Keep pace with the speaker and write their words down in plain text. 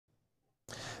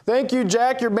Thank you,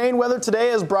 Jack. Your main weather today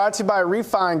is brought to you by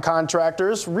Refine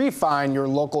Contractors. Refine, your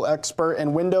local expert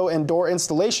in window and door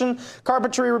installation,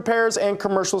 carpentry repairs, and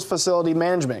commercial facility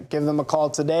management. Give them a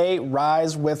call today.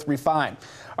 Rise with Refine.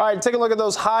 All right, take a look at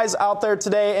those highs out there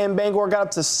today. In Bangor, got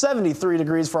up to 73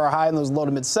 degrees for our high in those low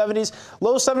to mid 70s.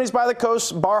 Low 70s by the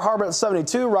coast. Bar Harbor at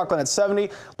 72. Rockland at 70.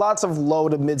 Lots of low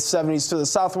to mid 70s to the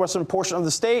southwestern portion of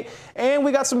the state. And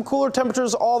we got some cooler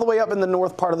temperatures all the way up in the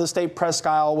north part of the state. Presque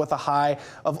Isle with a high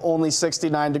of only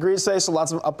 69 degrees today, so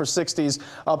lots of upper 60s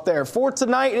up there. For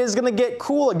tonight, it is going to get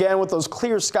cool again with those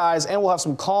clear skies, and we'll have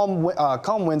some calm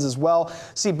winds as well.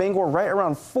 See Bangor right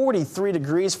around 43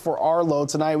 degrees for our low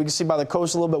tonight. We can see by the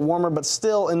coast a little bit warmer, but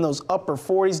still in those upper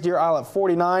 40s. Deer Isle at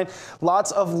 49.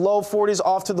 Lots of low 40s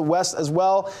off to the west as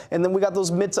well. And then we got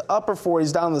those mid to upper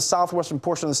 40s down in the southwestern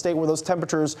portion of the state where those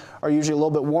temperatures are usually a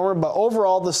little bit warmer. But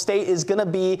overall, the state is going to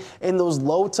be in those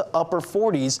low to upper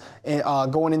 40s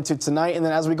going into tonight. And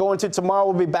then as we go into tomorrow,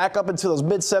 we'll be back up into those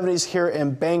mid 70s here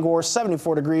in Bangor,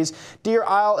 74 degrees. Deer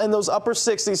Isle in those upper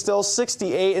 60s, still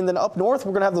 68. And then up north,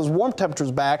 we're going to have those warm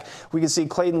temperatures back. We can see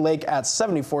Clayton Lake at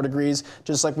 74 degrees,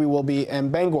 just like we will be in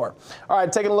Bangor. All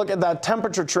right, taking a look at that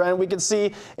temperature trend, we can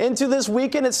see into this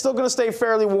weekend, it's still going to stay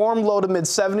fairly warm, low to mid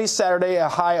 70s. Saturday, a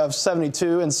high of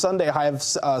 72, and Sunday, a high of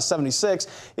 76.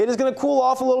 It is going to cool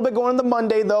off a little bit going into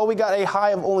Monday, though. We got a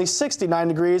high of only 69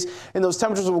 degrees, and those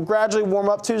temperatures will gradually warm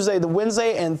up Tuesday to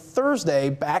Wednesday, and Thursday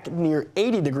back near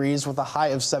 80 degrees with a high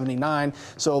of 79.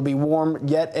 So it'll be warm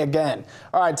yet again.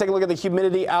 All right, take a look at the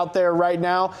humidity out there right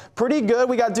now. Pretty good.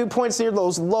 We got dew points near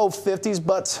those low 50s,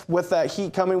 but with that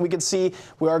heat coming, we can see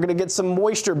we are going to get some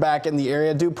moisture back in the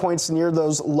area. Dew points near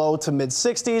those low to mid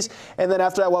 60s. And then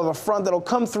after that, we'll have a front that'll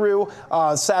come through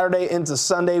Saturday into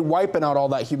Sunday, wiping out all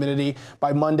that humidity.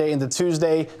 By Monday into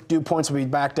Tuesday, dew points will be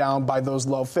back down by those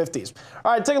low 50s.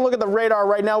 All right, take a look at the radar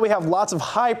right now. We have lots of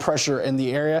high pressure in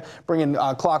the area, bringing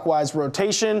clockwise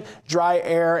rotation, dry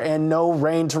air, and no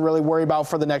rain to really worry about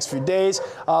for the next few days.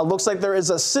 Looks like there is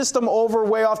a system over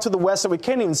way off to the west that we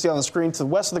can't even see on the screen to the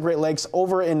west of the Great Lakes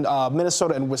over in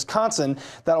Minnesota and Wisconsin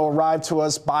that will arrive to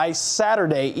us by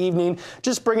Saturday evening,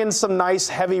 just bringing some nice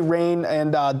heavy rain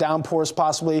and downpours,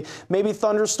 possibly maybe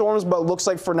thunderstorms, but looks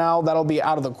like for now that'll be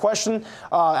out of the question.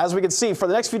 As we can see, for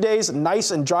the next few days,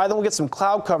 nice and dry. Then we'll get some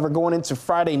cloud cover going into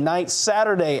Friday night,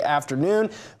 Saturday afternoon.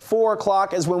 4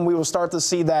 o'clock is when we will start to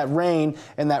see that rain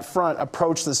and that front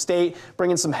approach the state,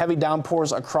 bringing some heavy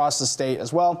downpours across the state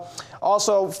as well.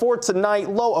 Also, for tonight,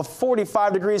 low of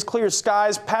 45 degrees, clear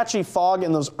skies, patchy fog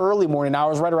in those early morning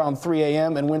hours, right around 3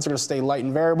 a.m., and winds are going to stay light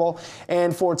and variable.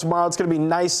 And for tomorrow, it's going to be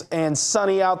nice and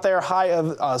sunny out there, high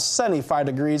of 75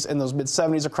 degrees in those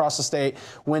mid-70s across the state,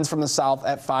 winds from the south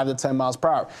at 5 to 10 miles per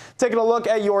hour. Taking a look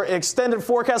at your extended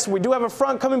forecast, we do have a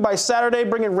front coming by Saturday,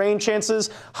 bringing rain chances,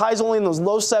 highs only in those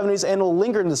low 70s, and it'll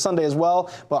linger into Sunday as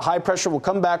well, but high pressure will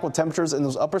come back with temperatures in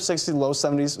those upper 60s, low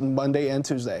 70s Monday and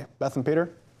Tuesday. Beth and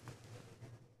Peter?